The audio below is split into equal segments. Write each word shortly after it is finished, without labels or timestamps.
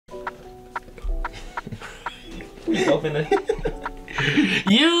Open it.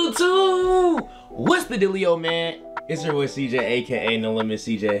 YouTube! What's the dealio, man? It's your boy CJ, aka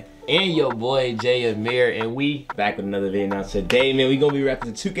Nolimitcj, and your boy Jay Amir, and we back with another video. Now today, man, we gonna be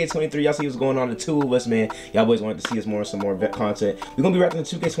wrapping the 2K23. Y'all see what's going on, the two of us, man. Y'all boys wanted to see us more, some more vet content. We're gonna be wrapping the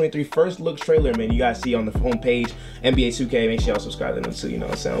 2K23 first look trailer, man. You guys see on the homepage, NBA 2K. Make sure y'all subscribe to them too. You know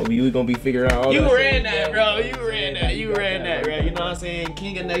what I'm saying? We gonna be figuring out all you that ran that, bro. You ran that, bro. You know what I'm saying?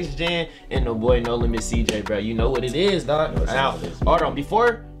 King of next gen, and the boy Nolimitcj, bro. You know what it is, dog. Now, hold on,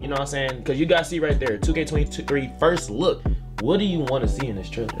 before. You know what I'm saying? Because you guys see right there, 2K23 first look. What do you want to see in this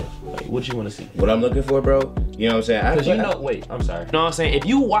trailer? Like, what you want to see? What I'm looking for, bro? You know what I'm saying? Because you know, wait, I'm sorry. You know what I'm saying? If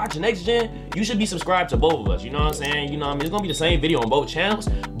you watch Next Gen, you should be subscribed to both of us. You know what I'm saying? You know what I mean? It's going to be the same video on both channels,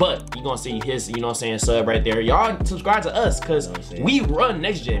 but you're going to see his, you know what I'm saying, sub right there. Y'all subscribe to us because we run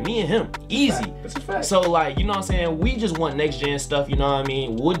Next Gen, me and him. Easy. That's a fact. So, like, you know what I'm saying? We just want Next Gen stuff, you know what I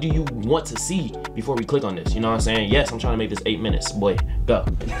mean? What do you want to see before we click on this? You know what I'm saying? Yes, I'm trying to make this 8 minutes. Boy, go.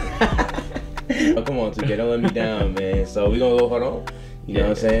 Oh, come on, 2K, don't let me down, man. So we gonna go, hold on. You know what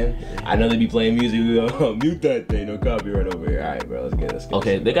I'm saying? I know they be playing music. We go, mute that thing. No copyright over here. All right, bro. Let's get it.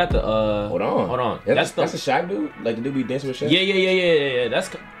 Okay, they got the Hold on. That's a Shaq dude. Like the dude be dancing with Shaq. Yeah. That's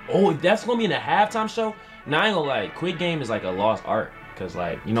gonna be in a halftime show. Now I ain't gonna lie. Quick game is like a lost art because,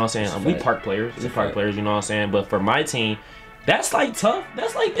 like, you know what I'm saying. We park players. We park players. You know what I'm saying. But for my team, that's like tough.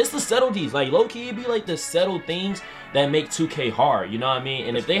 That's like, it's the subtleties. Like low key, it be like the settled things that make 2K hard. You know what I mean?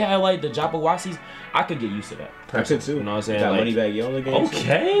 And if they had like the Japawasis, I could get used to that. I could too. You know what I'm saying? Got like, Moneybag Yo in the game.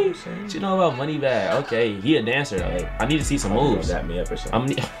 Okay. What you know about Moneybag? Okay, he a dancer though. Hey, I need to see some moves. Zap me up or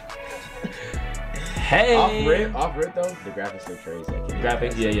something. Hey. Off rip though. The graphics look crazy.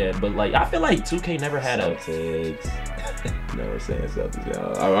 Graphics, yeah. But like, I feel like 2K never had Celtics. No, we're saying Celtics,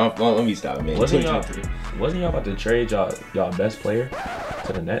 y'all. Let me stop, man. Wasn't y'all about to trade y'all best player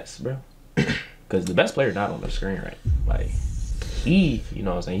to the Nets, bro? Because the best player not on the screen, right? Like, he, you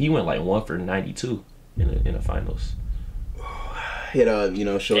know what I'm saying? He went like 1 for 92 in the finals. Hit you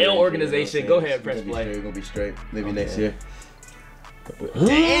know, show L organization. Go ahead, press play. We're gonna be straight. Maybe next year. Run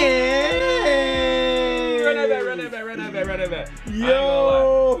that back.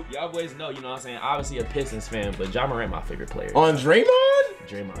 Yo! Y'all boys know, you know what I'm saying? Obviously a Pistons fan, but Ja Morant my favorite player. On Draymond?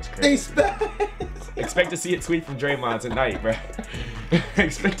 Draymond's crazy. Expect to see a tweet from Draymond tonight, bro.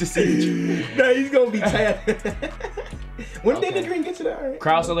 Expect to see it. No, he's gonna be tired. When did the Green get to that? Right?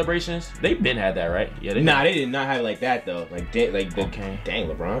 Crowd celebrations? They've been had that, right? Yeah. They did not have it like that though. Like dang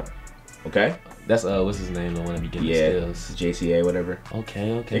LeBron. Okay. That's what's his name? The one that be getting the steals. JCA, whatever.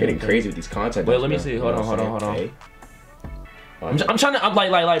 Okay. They're getting crazy with these content. Wait, let me see. Hold on. I'm trying to. I'm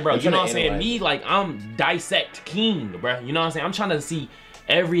like, bro. You know what I'm saying? Me, like, I'm dissect king, bro. You know what I'm saying? I'm trying to see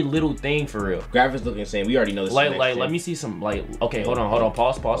every little thing for real. Graphics looking insane. We already know this. Like, let me see some. Like, okay, hold on.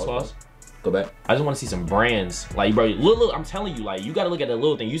 Pause. Go back. I just want to see some brands. Like, bro, look, I'm telling you, like, you gotta look at the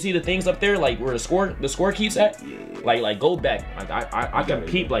little thing. You see the things up there, like where the score keeps at. Yeah. Like go back. Like I can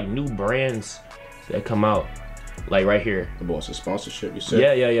peep like new brands that come out. Like right here. The boss of sponsorship. You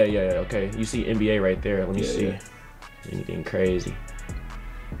said. Yeah. Okay, you see NBA right there. Let me see. Anything crazy?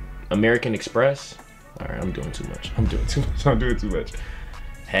 American Express. All right, I'm doing too much. I'm doing too much.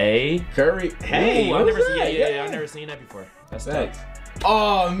 Hey. Curry. Hey. Ooh, I've never seen. Yeah. I've never seen that before. That's tough.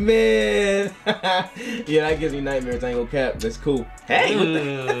 Oh man. Yeah, that gives me nightmares. I ain't gonna cap. That's cool. Hey, what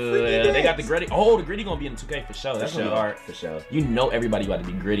the they got the gritty. Oh, the gritty gonna be in 2K for sure. That's gonna be hard. For sure. You know everybody about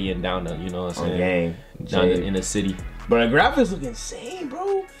to be gritty and down to, you know what I'm saying? Gang. Down in the city. But the graphics look insane,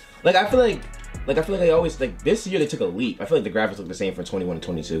 bro. Like I feel like they always, like, this year they took a leap. I feel like the graphics look the same from 21 to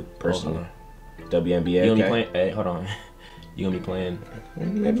 22 personally. WNBA. You gonna be playing? Hey, hold on. You gonna be playing?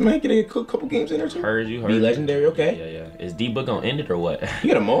 Might get a couple games in there too. Heard you. Be legendary, okay. Yeah. Is D-Book gonna end it or what?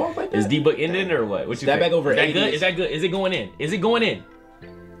 You got a move like that? Is D-Book ending or what? What you think? Back over. Is that good? Is that good? Is it going in? Is it going in?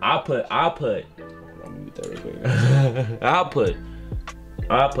 I'll put. I'll put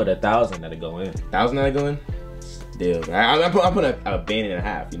 1,000 that'll go in. 1,000 that'll go in? Deal. I put a band and a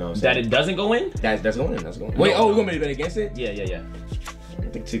half. You know what I'm saying? That it doesn't go in? That's going in. That's going in. Wait. Oh, we're gonna be betting against it? Yeah. I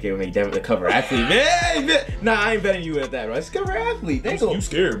think 2K will make Devin the cover athlete. Man, nah, I ain't betting you at that, bro. It's cover athlete. You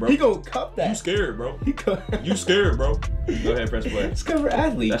scared, bro. He gonna cup that. You scared, bro. You scared, bro. Go ahead, press play. It's cover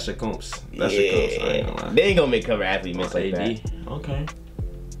athlete. That's your comps. That's your comps. I ain't gonna lie. They ain't gonna make cover athlete miss like that. Okay.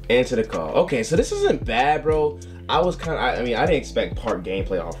 Answer the call. Okay, so this isn't bad, bro. I didn't expect park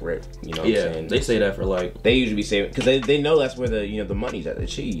gameplay off rip. You know what I'm saying? They say that for like. They usually be saying, because they know that's where the money's at, the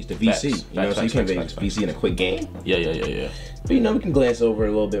cheese, the VC. So you can't be VC in a quick game. Yeah. But we can glance over it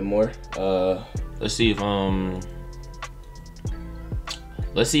a little bit more. Let's see if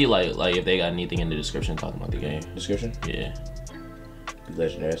let's see like if they got anything in the description talking about the game. Description? Yeah. be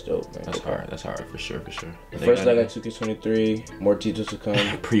legendary. That's dope, man. That's hard. That's hard for sure. The first I got 2K23. More titles to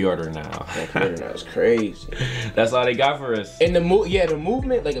come. Pre-order now. Yeah, pre-order now. It's crazy. That's all they got for us. And the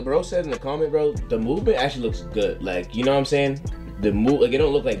movement, like a bro said in the comment, bro, the movement actually looks good. Like, you know what I'm saying? The move, like, it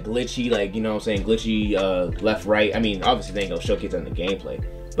don't look like glitchy, like, you know what I'm saying, glitchy left, right. I mean, obviously they ain't gonna showcase that in the gameplay,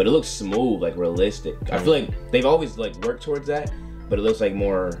 but it looks smooth, like realistic. I feel like they've always like worked towards that, but it looks like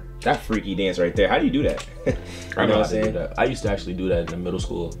more that freaky dance right there. How do you do that? I know how to do that. I used to actually do that in the middle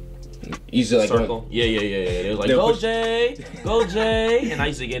school. You used to like circle. Yeah. They was like, go Jay, go Jay, and I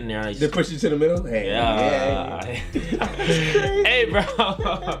used to get in there. And I used they push you to the middle. Hey, yeah. Hey,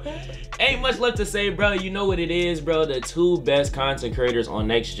 bro. Ain't much left to say, bro. You know what it is, bro. The two best content creators on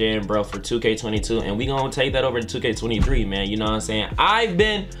next gen, bro, for 2K22, and we gonna take that over to 2K23, man. You know what I'm saying? I've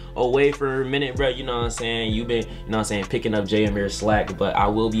been away for a minute, bro. You know what I'm saying? You've been, you know what I'm saying, picking up J Amir slack, but I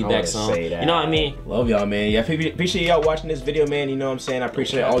will be back soon. You know what I mean? Love y'all, man. Yeah, appreciate y'all watching this video, man. You know what I'm saying? I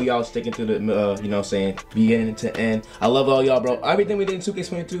appreciate all y'all sticking through the, you know what I'm saying, beginning to end. I love all y'all, bro. Everything we did in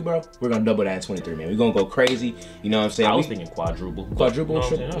 2K23, bro, we're gonna double that in 23, man. We're gonna go crazy. You know what I'm saying? I was thinking quadruple. Quadruple,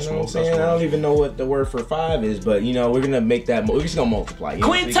 you know what I'm saying? I don't even know what the word for 5 is, but you know, we're gonna make that, we're just gonna multiply. You know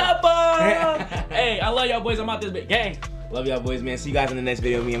Quintuple! Hey, I love y'all boys. I'm out this big gang. Love y'all boys, man. See you guys in the next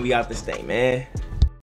video, man. We out this thing, man.